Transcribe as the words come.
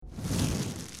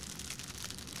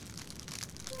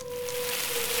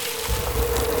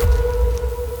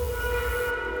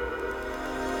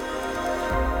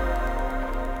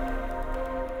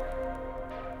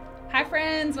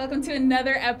Welcome to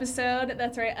another episode.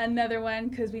 That's right, another one,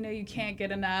 because we know you can't get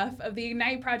enough of the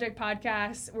Ignite Project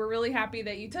podcast. We're really happy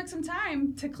that you took some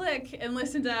time to click and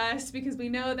listen to us, because we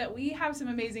know that we have some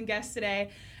amazing guests today.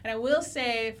 And I will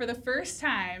say, for the first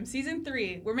time, season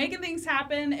 3, we're making things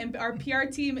happen, and our PR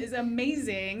team is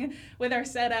amazing with our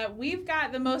setup. We've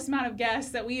got the most amount of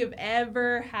guests that we have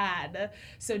ever had.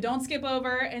 So don't skip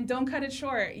over and don't cut it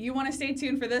short. You want to stay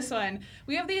tuned for this one.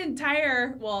 We have the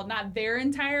entire, well, not their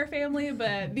entire family,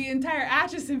 but the entire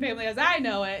Atchison family, as I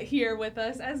know it, here with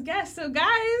us as guests. So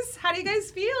guys, how do you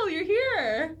guys feel? You're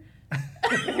here.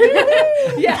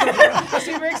 Yeah,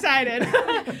 super excited.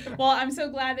 Well, I'm so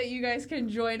glad that you guys can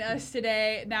join us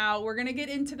today. Now, we're going to get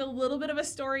into the little bit of a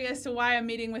story as to why I'm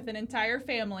meeting with an entire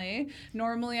family.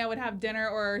 Normally, I would have dinner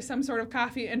or some sort of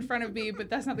coffee in front of me, but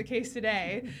that's not the case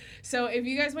today. So if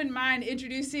you guys wouldn't mind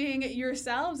introducing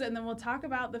yourselves, and then we'll talk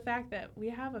about the fact that we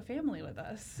have a family with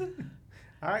us.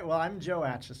 All right, well, I'm Joe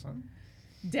Atchison.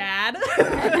 Dad.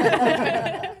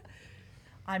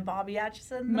 I'm Bobbi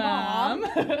Atchison, Mom.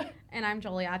 And I'm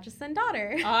Jolie Atchison,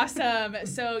 daughter. Awesome.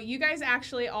 So you guys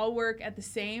actually all work at the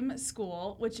same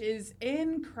school, which is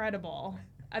incredible.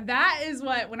 That is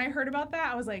what, when I heard about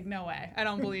that, I was like, no way. I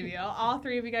don't believe you. All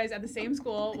 3 of you guys at the same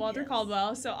school, Walter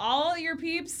Caldwell. So all your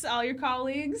peeps, all your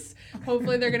colleagues,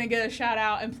 hopefully they're going to get a shout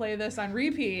out and play this on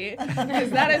repeat,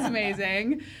 because that is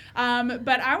amazing.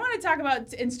 But I want to talk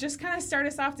about, and just kind of start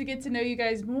us off to get to know you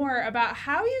guys more about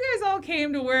how you guys all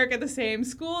came to work at the same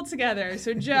school together.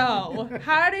 So Joe,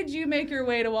 how did you make your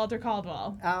way to Walter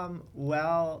Caldwell?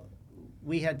 Well,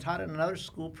 we had taught at another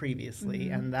school previously,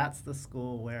 and that's the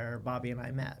school where Bobbi and I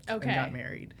met and got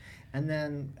married. And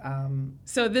then...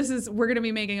 so we're going to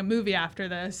be making a movie after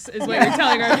this, is what you're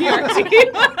telling our PR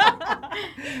team.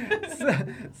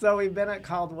 so we've been at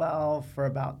Caldwell for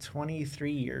about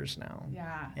 23 years now.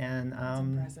 Yeah, and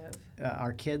that's impressive.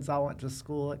 Our kids all went to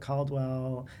school at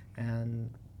Caldwell, and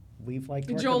we've liked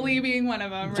working. Jolie being one of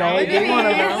them, right? Jolie being one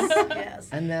of them. Yes.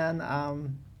 And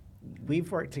then...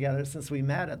 we've worked together since we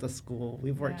met at the school.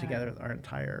 We've worked together our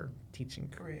entire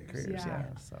teaching careers. Yeah.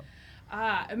 So.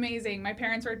 Amazing. My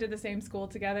parents worked at the same school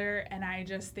together, and I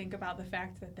just think about the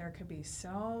fact that there could be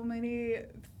so many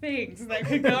things that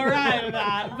could go wrong with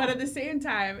that. But at the same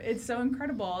time, it's so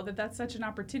incredible that that's such an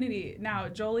opportunity. Now,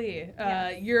 Jolie,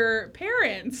 your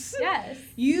parents,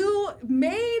 you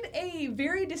made a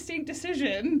very distinct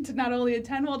decision to not only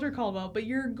attend Walter Caldwell, but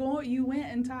you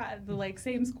went and taught at the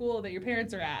same school that your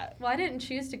parents are at. Well, I didn't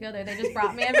choose to go there. They just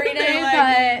brought me every day,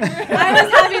 but I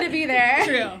was happy to be there.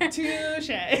 True.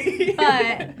 Touche.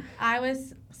 But I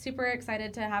was super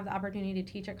excited to have the opportunity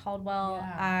to teach at Caldwell.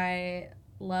 Yeah. I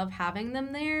love having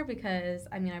them there because,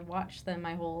 I've watched them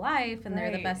my whole life, and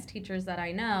they're the best teachers that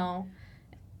I know.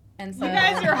 And so, you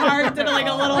guys, your heart did a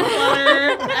little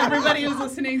flutter. Everybody who's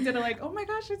listening did oh my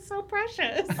gosh, it's so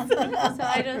precious.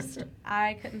 So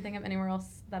I couldn't think of anywhere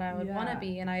else that I would want to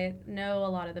be. And I know a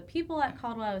lot of the people at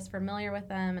Caldwell. I was familiar with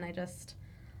them, and I just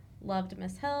loved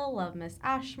Miss Hill, loved Miss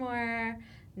Ashmore,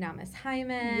 now Miss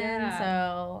Hyman,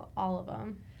 so all of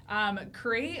them.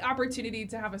 Create opportunity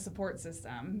to have a support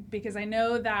system, because I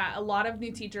know that a lot of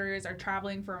new teachers are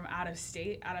traveling from out of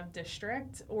state, out of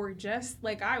district, or just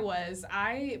like I was.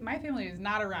 My family was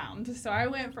not around, so I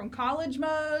went from college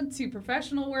mode to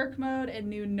professional work mode and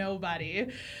knew nobody.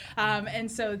 And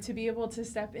so to be able to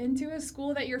step into a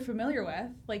school that you're familiar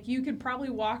with, you could probably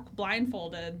walk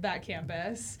blindfolded that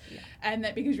campus, and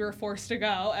that because you were forced to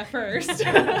go at first,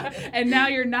 and now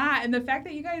you're not. And the fact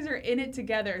that you guys are in it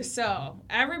together, so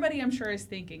everybody I'm sure is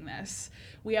thinking this.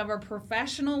 We have our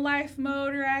professional life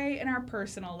mode, right, and our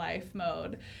personal life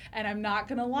mode. And I'm not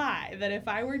going to lie that if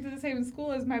I worked at the same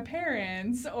school as my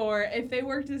parents, or if they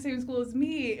worked at the same school as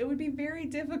me, it would be very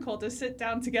difficult to sit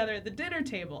down together at the dinner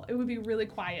table. It would be really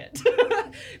quiet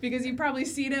because you probably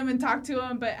see them and talk to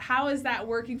them. But how is that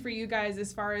working for you guys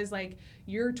as far as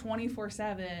you're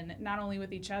 24/7, not only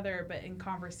with each other, but in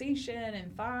conversation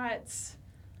and thoughts?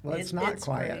 Well, it's not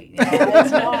quiet. Yeah,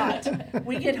 it's not.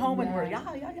 We get home and we're,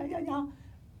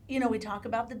 we talk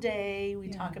about the day. We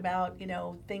talk about,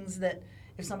 things that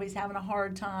if somebody's having a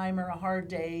hard time or a hard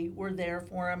day, we're there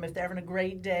for them. If they're having a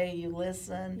great day, you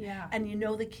listen. Yeah. And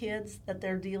the kids that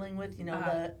they're dealing with,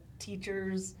 the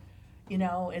teachers,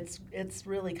 it's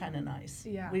really kind of nice.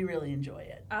 Yeah. We really enjoy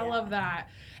it. I love that.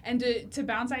 And to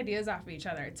bounce ideas off of each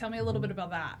other. Tell me a little bit about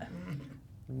that.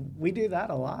 We do that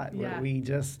a lot. Yeah. We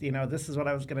just, this is what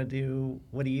I was going to do.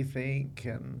 What do you think?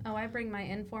 And I bring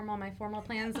my formal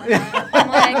plans. I'm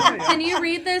like, can you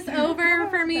read this over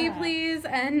for me, please?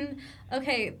 And,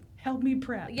 okay, help me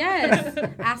prep. Yes.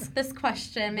 Ask this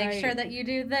question. Make Right. sure that you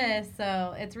do this.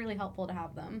 So it's really helpful to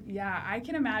have them. Yeah, I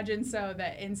can imagine so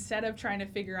that instead of trying to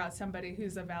figure out somebody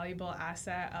who's a valuable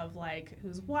asset of like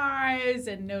who's wise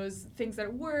and knows things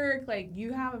that work, like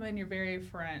you have them in your very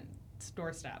front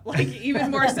doorstep, like even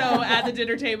more so at the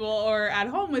dinner table or at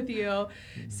home with you,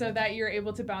 so that you're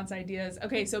able to bounce ideas.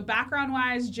 Okay, so background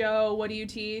wise, Joe, what do you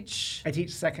teach? I teach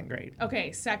second grade.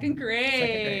 Okay, second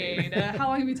grade. How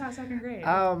long have you taught second grade?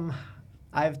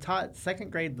 I've taught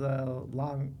second grade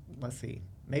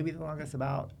maybe the longest,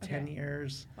 about 10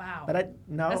 years. Wow. But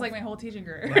that's like my whole teaching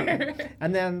career. Yeah.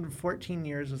 And then 14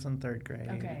 years was in third grade.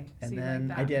 Okay. And so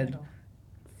then I did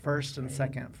first and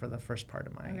second for the first part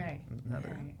of my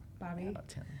another. Right. Bobbi? About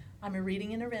 10. I'm a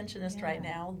reading interventionist right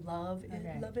now. Love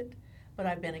it, love it. But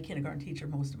I've been a kindergarten teacher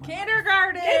most of my life.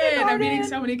 Kindergarten! I'm meeting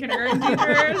so many kindergarten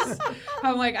teachers.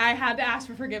 I'm like, I had to ask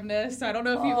for forgiveness. So I don't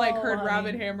know if you've heard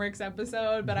Robin Hamrick's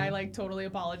episode, but I totally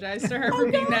apologized to her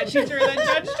for being that teacher that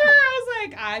judged her. I was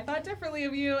like, I thought differently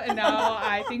of you, and now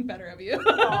I think better of you.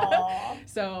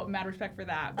 So mad respect for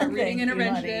that. But reading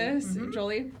interventionist,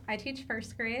 Jolie? I teach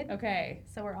first grade. Okay.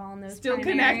 So we're all in those still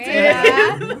primary. connected.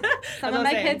 Yeah. Some of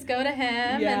my kids go to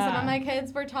him, and some of my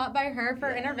kids were taught by her for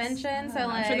intervention. So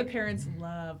I'm sure the parents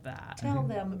love that. Tell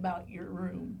them about your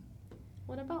room.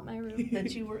 What about my room?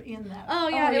 That you were in that. Oh,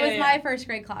 yeah, it was my first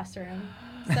grade classroom.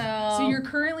 So you're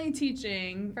currently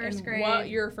teaching first grade. What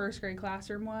your first grade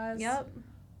classroom was? Yep.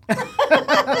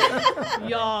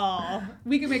 Y'all,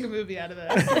 we can make a movie out of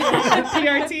this.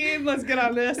 PR team, let's get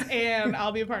on this, and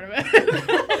I'll be a part of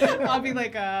it. I'll be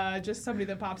like just somebody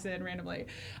that pops in randomly.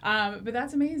 But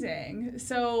that's amazing.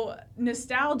 So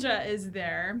nostalgia is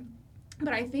there.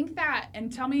 But I think that,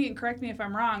 and tell me and correct me if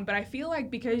I'm wrong, but I feel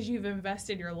like because you've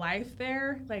invested your life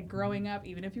there, like growing up,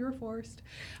 even if you were forced,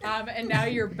 and now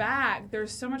you're back,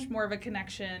 there's so much more of a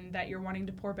connection that you're wanting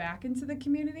to pour back into the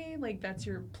community. Like that's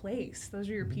your place. Those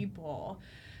are your people.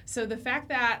 So the fact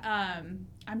that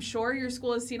I'm sure your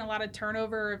school has seen a lot of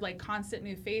turnover, like constant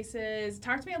new faces.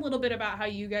 Talk to me a little bit about how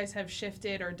you guys have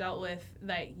shifted or dealt with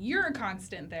that you're a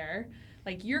constant there.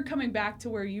 Like you're coming back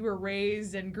to where you were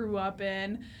raised and grew up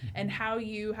in, and how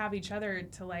you have each other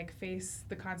to like face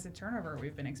the constant turnover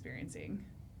we've been experiencing.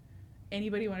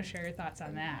 Anybody want to share your thoughts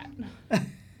on that?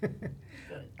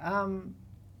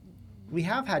 We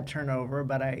have had turnover,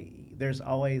 but there's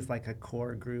always like a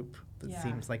core group that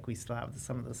seems like we still have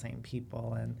some of the same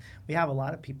people, and we have a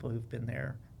lot of people who've been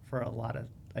there for a lot of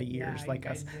years, like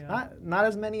us. Not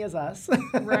as many as us,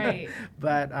 right?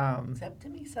 But except to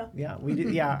me, so yeah, we do.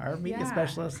 Yeah, our media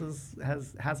specialist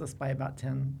has us by about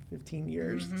 10, 15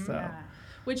 years. So,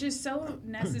 which is so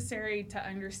necessary to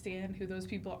understand who those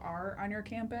people are on your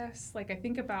campus. Like I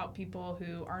think about people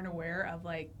who aren't aware of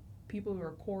like people who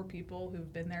are core people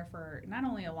who've been there for not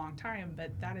only a long time, but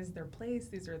that is their place.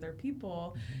 These are their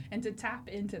people, and to tap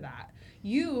into that.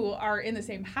 You are in the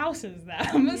same house as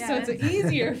them, so it's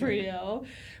easier for you.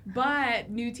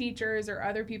 But new teachers or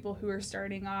other people who are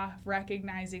starting off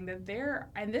recognizing that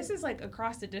and this is like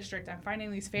across the district, I'm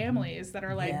finding these families that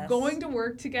are like going to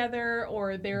work together,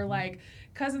 or they're like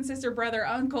cousin, sister, brother,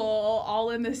 uncle,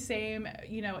 all in the same,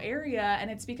 area.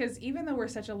 And it's because even though we're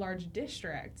such a large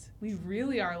district, we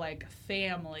really are like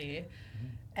family.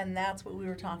 And that's what we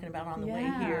were talking about on the way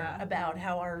here, about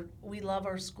how we love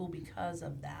our school because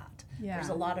of that. Yeah. There's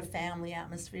a lot of family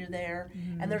atmosphere there,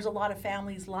 and there's a lot of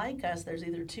families like us. There's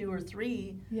either 2 or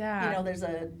 3. Yeah. There's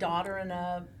a daughter and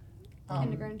a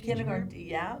kindergarten.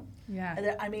 Yeah.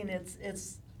 And I mean,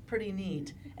 it's pretty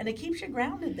neat, and it keeps you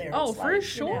grounded there. Oh, for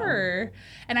sure.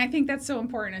 And I think that's so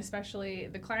important, especially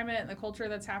the climate and the culture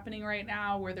that's happening right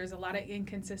now, where there's a lot of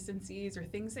inconsistencies or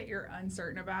things that you're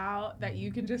uncertain about, that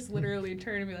you can just literally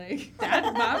turn and be like,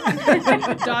 Dad,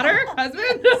 Mom, daughter,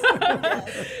 husband,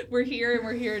 we're here and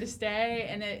we're here to stay.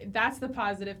 And that's the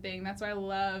positive thing. That's why I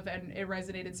love, and it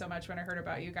resonated so much when I heard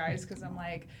about you guys, because I'm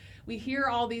like, we hear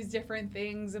all these different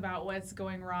things about what's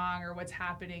going wrong or what's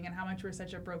happening and how much we're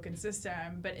such a broken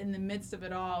system. But in the midst of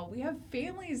it all, we have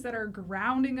families that are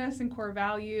grounding us in core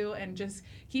value and just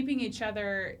keeping each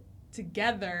other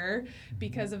together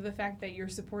because of the fact that you're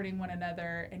supporting one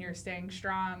another and you're staying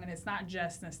strong. And it's not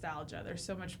just nostalgia. There's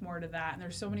so much more to that. And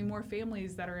there's so many more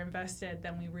families that are invested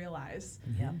than we realize.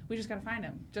 Yeah. We just got to find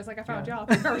them, just like I found y'all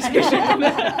through conversation.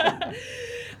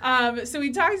 So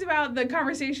we talked about the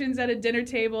conversations at a dinner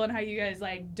table and how you guys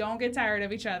like don't get tired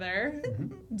of each other.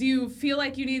 Do you feel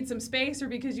like you need some space, or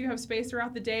because you have space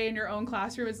throughout the day in your own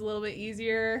classroom, it's a little bit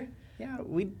easier? Yeah,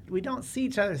 we don't see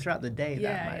each other throughout the day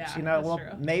that much. We'll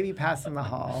maybe pass in the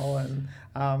hall, and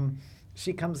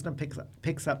she comes and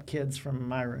picks up kids from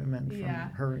my room and from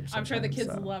her room. I'm sure the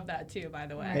kids love that too, by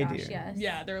the way. They do. Yes.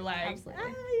 Yeah, they're like, Absolutely.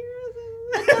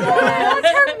 that's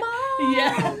her mom.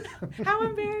 Yeah. How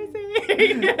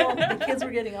embarrassing. Well, the kids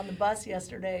were getting on the bus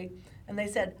yesterday, and they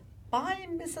said, "Bye,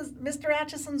 Mr.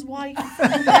 Atchison's wife."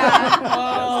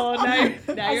 Oh, now I you're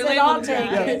said, labeled I'll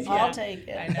take that. it. I'll take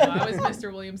it. I know. I was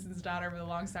Mr. Williamson's daughter for the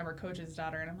longest time, our coach's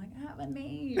daughter, and I'm like, I have a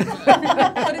name.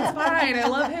 But it's fine. I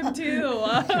love him too.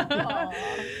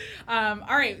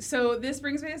 All right, so this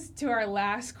brings us to our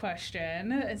last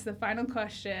question. It's the final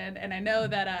question, and I know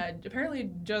that apparently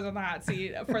Joe's on the hot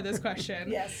seat for this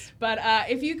question. Yes. But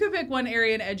if you could pick one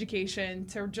area in education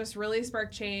to just really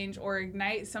spark change or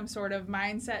ignite some sort of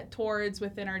mindset towards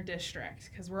within our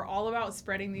district, because we're all about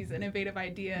spreading these innovative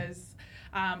ideas,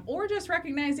 or just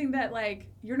recognizing that, like,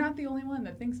 you're not the only one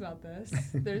that thinks about this.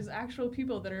 There's actual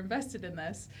people that are invested in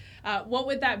this. What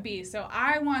would that be? So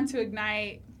I want to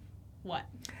ignite what?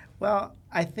 Well,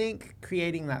 I think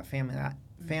creating that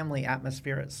family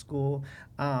atmosphere at school.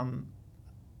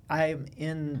 I'm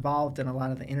involved in a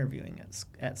lot of the interviewing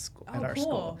at school, at our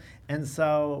school. And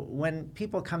so when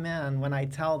people come in, when I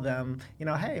tell them,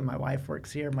 hey, my wife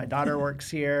works here, my daughter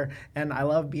works here, and I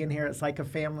love being here, it's like a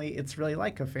family. It's really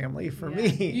like a family for me.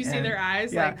 You see their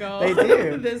eyes go, they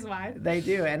do. This wide. They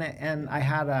do. And I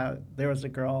had there was a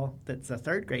girl that's a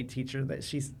third grade teacher that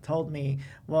she told me,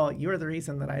 well, you're the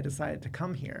reason that I decided to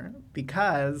come here,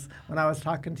 because when I was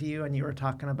talking to you and you were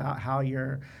talking about how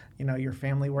your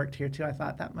family worked here too, I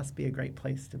thought that must be a great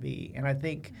place to be. And I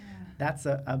think that's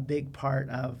a big part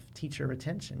of teacher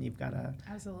retention. You've got to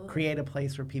create a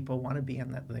place where people want to be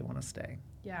and that they want to stay.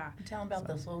 Yeah. Tell them about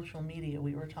the social media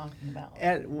we were talking about.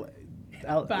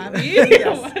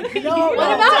 Bobbi? No,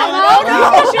 what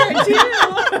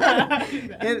about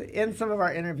in some of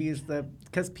our interviews,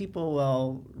 because people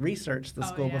will research the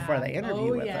school before they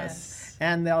interview with us.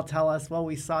 And they'll tell us, well,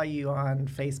 we saw you on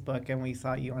Facebook and we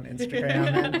saw you on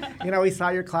Instagram. And, we saw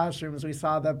your classrooms. We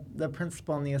saw the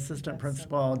principal and the assistant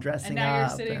principal dressing up. And now you're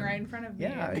sitting right in front of me.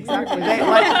 Yeah, exactly.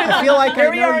 I feel like I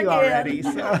know you already.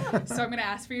 So I'm going to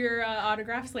ask for your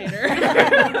autographs later.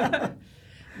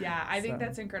 Yeah, I think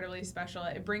that's incredibly special.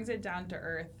 It brings it down to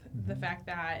earth. Mm-hmm. The fact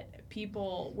that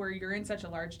people, where you're in such a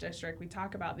large district, we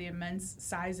talk about the immense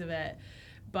size of it,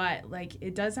 but like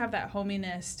it does have that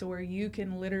hominess to where you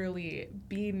can literally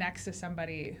be next to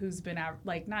somebody who's been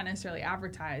not necessarily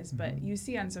advertised, but you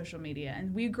see on social media.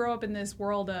 And we grow up in this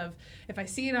world of, if I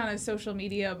see it on a social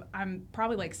media, I'm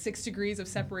probably like 6 degrees of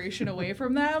separation away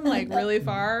from them, like really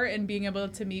far, and being able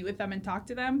to meet with them and talk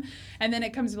to them. And then it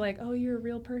comes to like, oh, you're a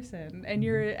real person and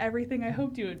you're everything I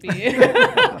hoped you would be.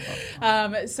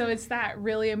 So it's that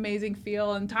really amazing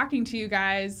feel. And talking to you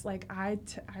guys, like I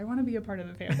want to be a part of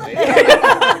the family.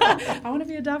 I want to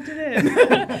be adopted in.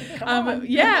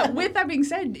 With that being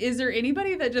said, is there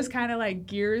anybody that just kind of like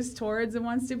gears towards and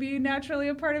wants to be naturally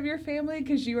a part of your family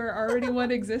because you are already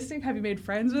one existing? Have you made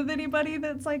friends with anybody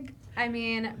that's like... I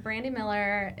mean, Brandy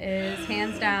Miller is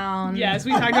hands down. Yes,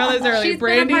 we talked about this earlier. She's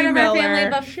Brandy been a part Miller,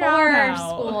 of our family before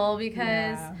school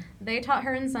because... Yeah. They taught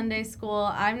her in Sunday school.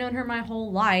 I've known her my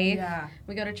whole life. Yeah.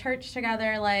 We go to church together.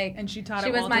 And she taught.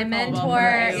 She was Walter my Caldwell mentor.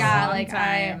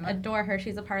 I adore her.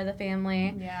 She's a part of the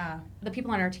family. Yeah. The people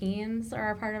on our teams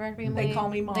are a part of our family. They call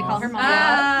me mom. They call her mom.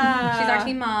 She's our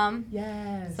team mom.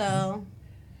 Yes. So.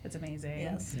 That's amazing.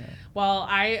 Yes. Yeah. Well,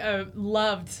 I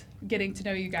loved getting to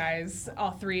know you guys,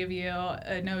 all three of you.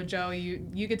 No, Joe,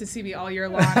 you get to see me all year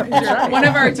long. You're one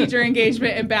of our teacher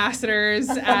engagement ambassadors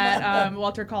at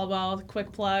Walter Caldwell.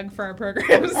 Quick plug for our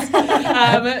programs.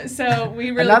 So we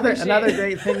really appreciate another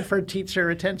great thing for teacher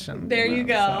retention. There you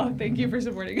go. So. Thank you for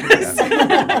supporting us.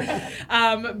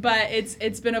 But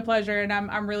it's been a pleasure, and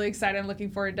I'm really excited. I'm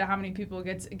looking forward to how many people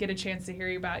get a chance to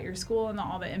hear about your school and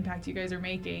all the impact you guys are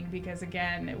making. Because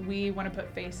again, we want to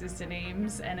put faces to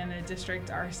names, and in a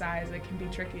district our size, it can be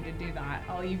tricky to do that.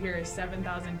 All you hear is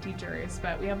 7,000 teachers,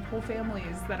 but we have whole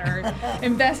families that are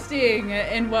investing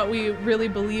in what we really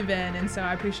believe in. And so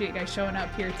I appreciate you guys showing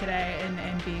up here today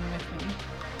and being with me.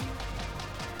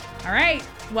 All right.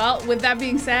 Well, with that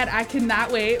being said, I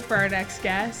cannot wait for our next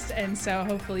guest. And so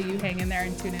hopefully you hang in there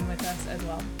and tune in with us as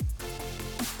well.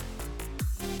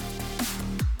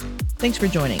 Thanks for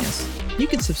joining us. You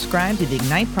can subscribe to the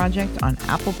Ignite Project on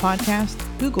Apple Podcasts,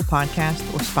 Google Podcasts,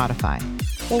 or Spotify,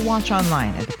 or watch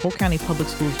online at the Polk County Public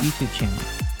Schools YouTube channel.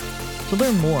 To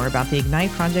learn more about the Ignite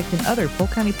Project and other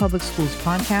Polk County Public Schools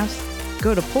podcasts,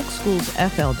 go to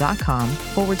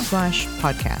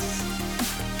polkschoolsfl.com/podcasts.